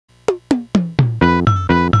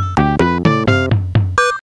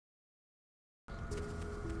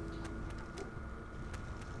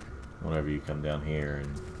you come down here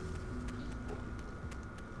and...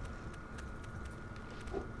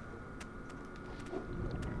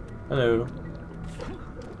 Hello.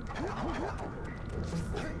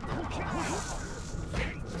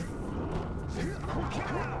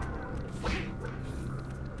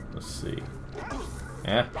 Let's see.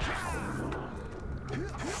 Yeah.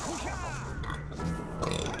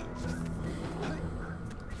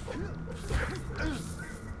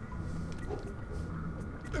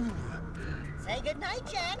 Say goodnight,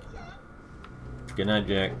 Jack. Good night,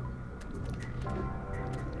 Jack.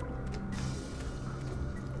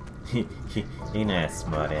 He nice,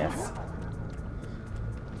 smart ass.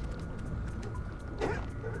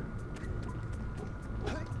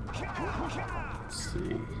 Let's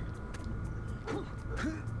see.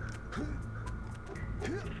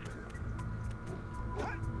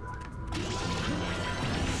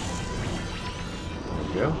 There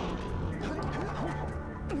we go.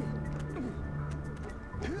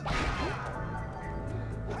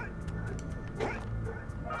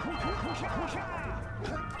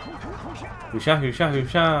 Hoosha, hoosha,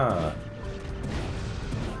 hoosha!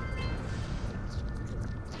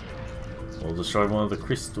 We'll destroy one of the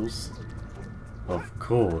crystals. Of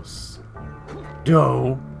course.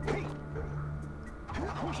 Dope!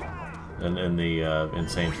 And in the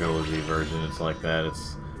Insane Trilogy version, it's like that.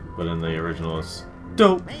 But in the original, it's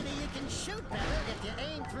dope! Maybe you can shoot better if you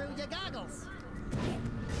aim through your goggles.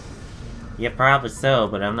 Yeah, probably so,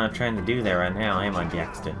 but I'm not trying to do that right now, am I,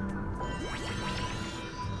 Daxter?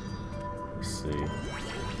 See.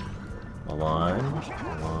 Hold on.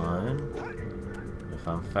 Hold on. If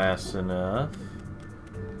I'm fast enough.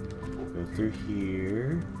 Go through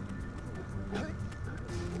here.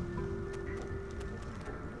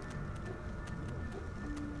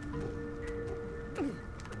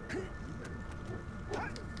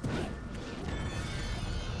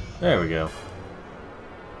 There we go.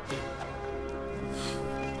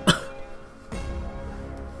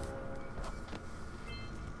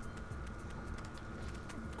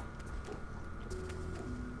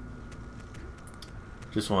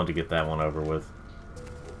 Just wanted to get that one over with.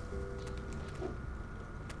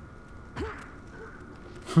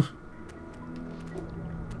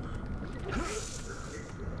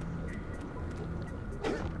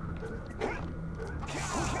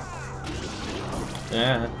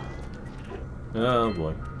 Yeah. Oh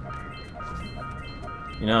boy.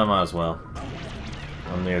 You know, I might as well.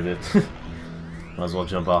 I'm near it. Might as well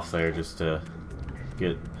jump off there just to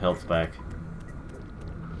get health back.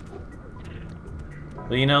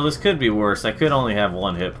 But you know, this could be worse. I could only have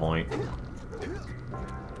 1 hit point.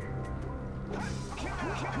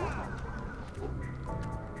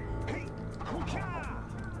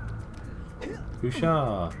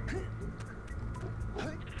 Hoosha!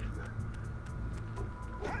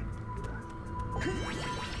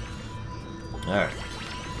 Alright.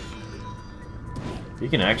 You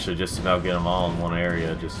can actually just about get them all in one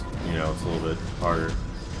area, just, you know, it's a little bit harder.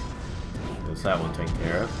 Gets that one taken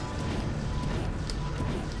care of.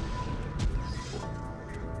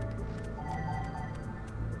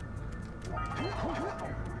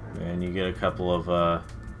 And you get a couple of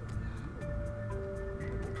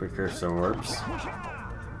precursor orbs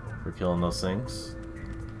for killing those things.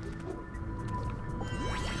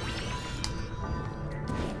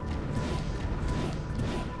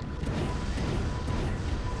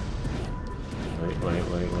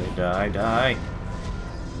 Wait, die.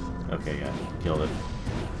 Okay, yeah, killed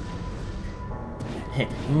it.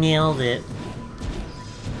 Nailed it.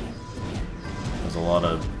 There's a lot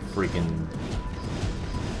of freaking...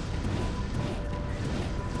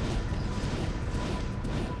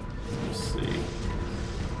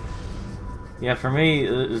 Yeah, for me,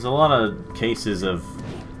 there's a lot of cases of,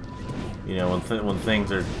 you know, when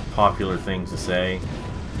things are popular things to say,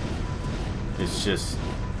 it's just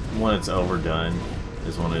when it's overdone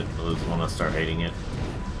is when I start hating it.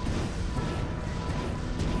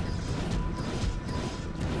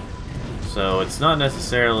 So it's not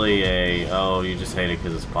necessarily a, oh, you just hate it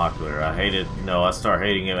because it's popular. I hate it. No, I start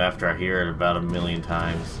hating it after I hear it about 1,000,000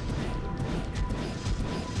 times.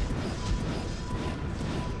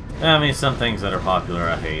 I mean, some things that are popular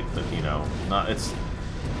I hate, but you know, it's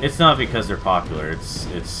not because they're popular. It's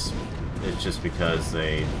just because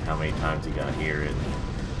how many times you gotta hear it.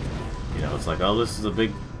 You know, it's like, oh, this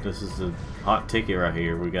is a hot ticket right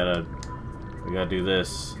here. We gotta do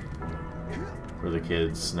this for the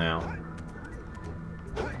kids now.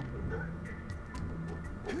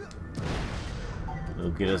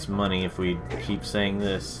 It'll get us money if we keep saying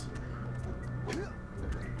this.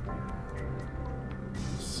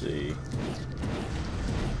 See.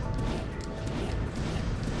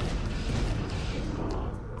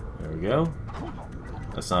 we go.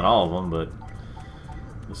 That's not all of them, but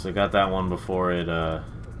at least I got that one before it,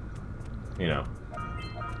 you know.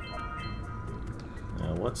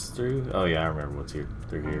 What's through? Oh yeah, I remember what's here.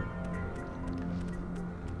 Through here.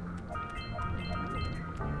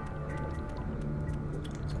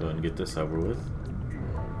 Let's go ahead and get this over with.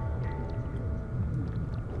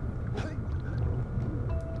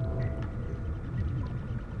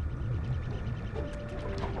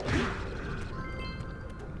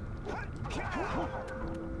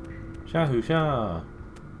 Shahusha!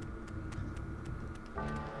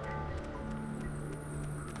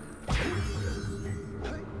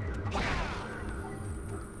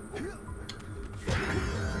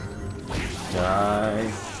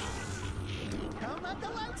 Die. Don't let the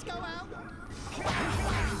lights go out.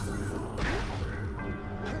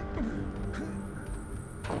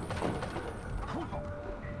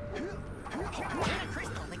 Get a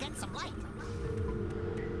crystal to get some light.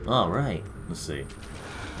 All right. Let's see.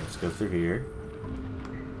 Let's go through here.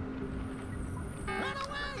 Run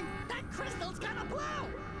away! That crystal's gonna blow.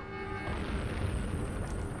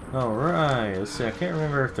 All right. Let's see. I can't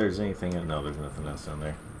remember if there's anything. No, there's nothing else down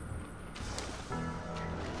there.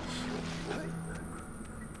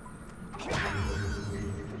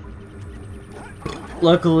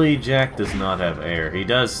 Luckily, Jak does not have air. He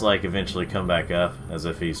does, like, eventually come back up as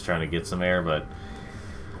if he's trying to get some air, but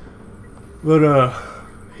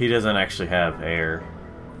he doesn't actually have air.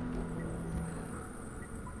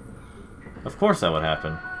 Of course that would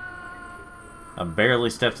happen. I barely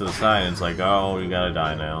stepped to the side and it's like, oh, you gotta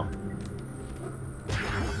die now.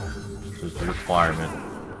 It's just a requirement.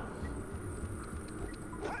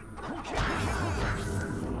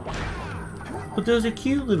 But those are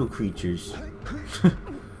cute little creatures.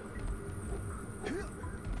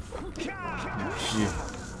 Shit.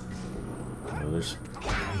 Oh, there's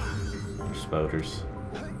spoders.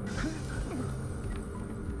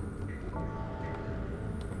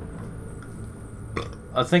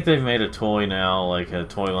 I think they've made a toy now, like a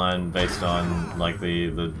toy line based on like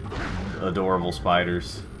the adorable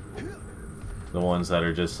spiders. The ones that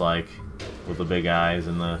are just like with the big eyes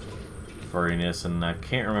and the furriness, and I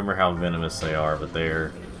can't remember how venomous they are, but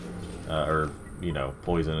they're or you know,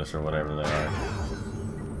 poisonous or whatever they are.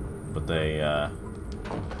 But they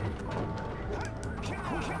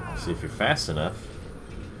see if you're fast enough.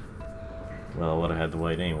 Well, I would have had to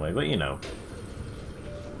wait anyway, but you know.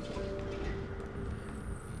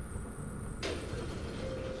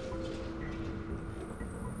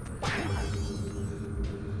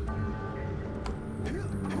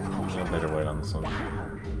 I better wait on this one.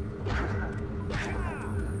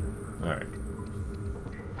 Alright.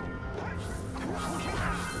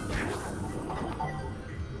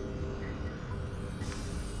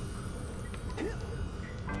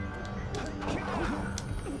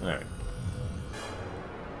 Alright.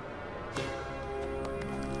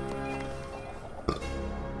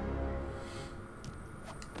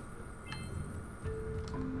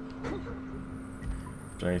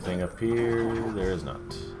 Is there anything up here? There is not.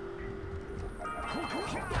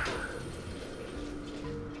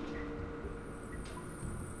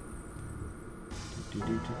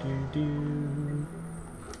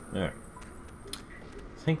 Alright.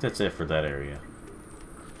 I think that's it for that area.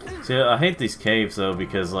 See, I hate these caves though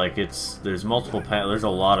because like there's multiple there's a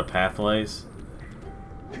lot of pathways,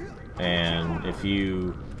 and if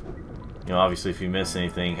you know, obviously if you miss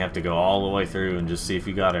anything, you have to go all the way through and just see if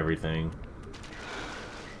you got everything.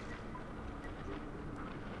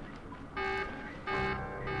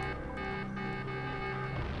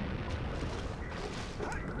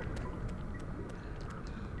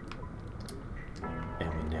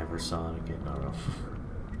 And we never saw it again. No.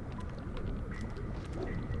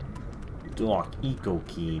 Dark Eco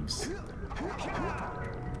Keeps.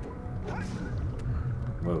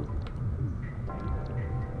 Whoa.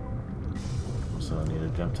 So I need to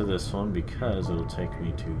jump to this one because it'll take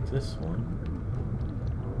me to this one.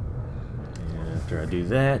 And after I do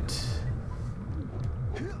that...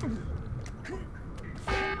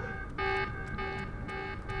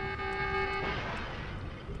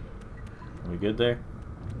 we good there?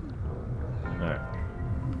 Alright.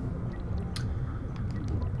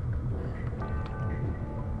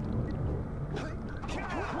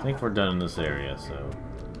 I think we're done in this area, so...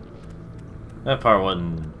 that part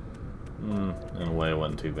wasn't... in a way, it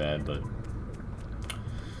wasn't too bad, but...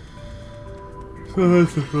 so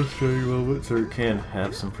that's a frustrating moment, or it can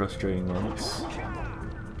have some frustrating moments.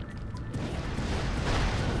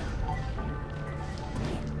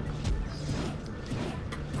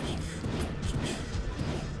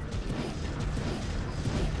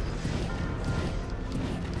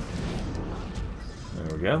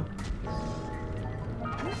 There we go.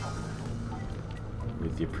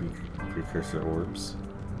 the precursor orbs.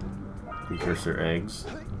 Precursor eggs.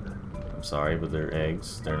 I'm sorry, but they're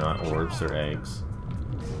eggs. They're not orbs, they're eggs.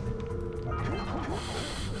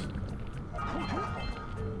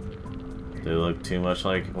 They look too much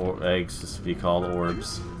like eggs to be called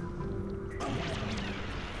orbs.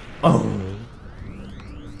 Oh!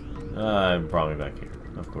 Brought me back here.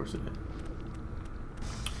 Of course it did.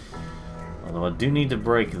 Although I do need to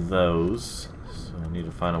break those, so I need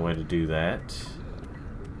to find a way to do that.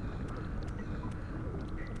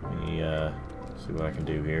 Let me see what I can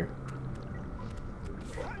do here.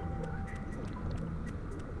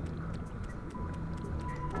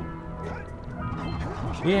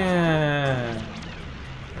 Yeah!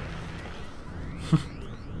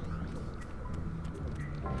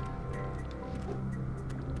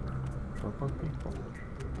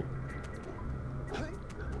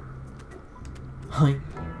 Hi.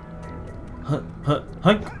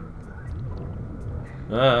 Hi.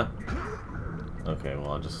 Okay,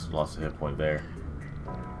 well I just lost a hit point there.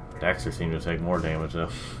 Daxter seemed to take more damage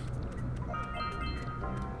though.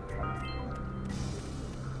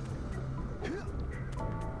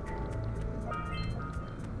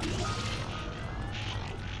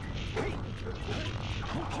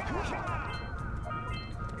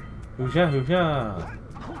 Hoosha, hoosha!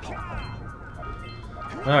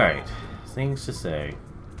 Alright, things to say.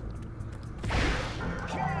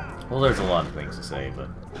 Well, there's a lot of things to say, but